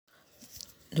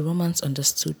The Romans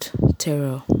understood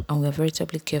terroir and were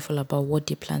veritably careful about where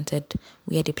they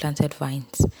planted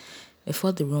vines.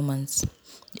 Before the Romans,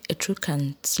 the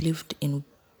Etruscans lived in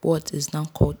what is now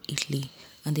called Italy,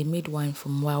 and they made wine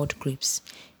from wild grapes.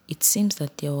 It seems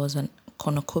that there was a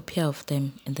cornucopia of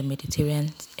them in the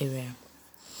Mediterranean area.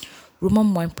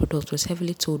 Roman wine product was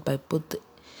heavily told by both the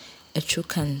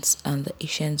Etruscans and the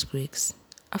ancient Greeks.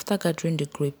 After gathering the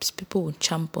grapes, people would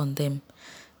champ on them.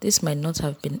 This might not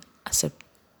have been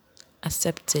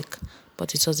aseptic,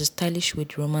 but it was a stylish way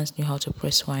the Romans knew how to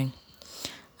press wine.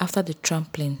 After the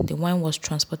trampling, the wine was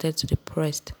transported to the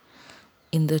press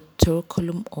in the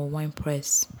torricolum or wine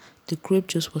press. The grape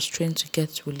juice was strained to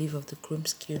get relief of the grape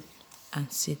skin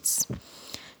and seeds.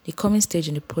 The coming stage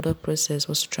in the product process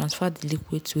was to transfer the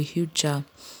liquid to a huge jar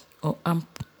or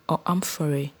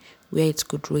amphorae where it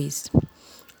could raise.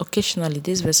 Occasionally,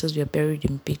 these vessels were buried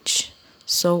in pitch,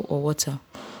 soil, or water.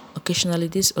 Occasionally,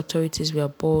 these authorities were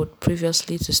bored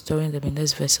previously to storing them in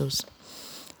these vessels.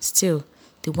 Still,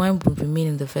 the wine would remain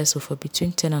in the vessel for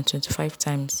between 10 and 25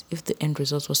 times if the end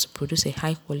result was to produce a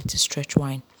high-quality stretch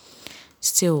wine.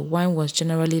 Still, wine was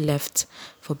generally left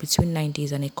for between 9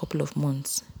 days and a couple of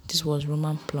months. This was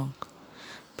Roman plunk.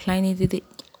 Pliny the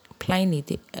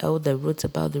Elder wrote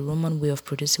about the Roman way of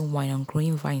producing wine and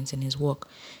growing vines in his work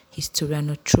Historia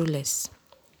Naturalis,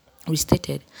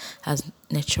 restated as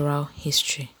Natural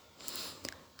History.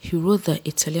 He wrote that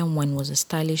Italian wine was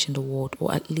stylish in the world,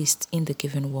 or at least in the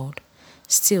given world.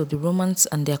 Still, the Romans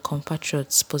and their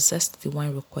compatriots possessed the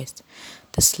wine request,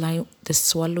 the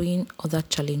swallowing other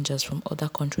challengers from other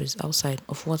countries outside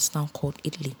of what's now called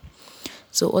Italy.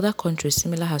 So other countries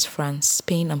similar as France,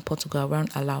 Spain and Portugal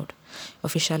weren't allowed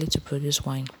officially to produce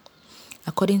wine.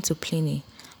 According to Pliny,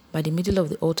 by the middle of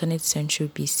the alternate century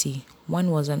BC,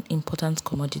 wine was an important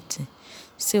commodity.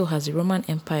 Still, as the Roman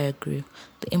Empire grew,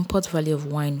 the import value of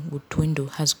wine would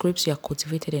dwindle as grapes were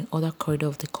cultivated in other corridors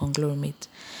of the conglomerate,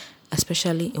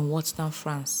 especially in what's now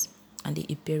France and the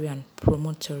Iberian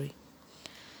promontory.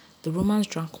 The Romans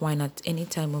drank wine at any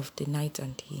time of the night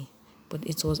and day, but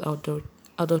it was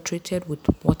adulterated with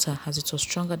water as it was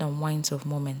stronger than wines of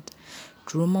moment.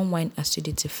 The Roman wine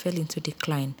acidity fell into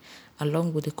decline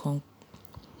along with the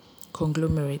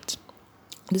conglomerate.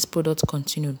 This product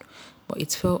continued, but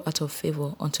it fell out of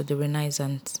favor until the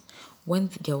Renaissance, when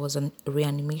there was a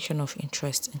reanimation of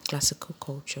interest in classical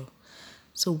culture.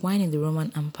 So wine in the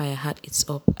Roman Empire had its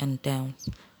up and downs,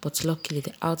 but luckily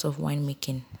the art of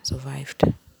winemaking survived.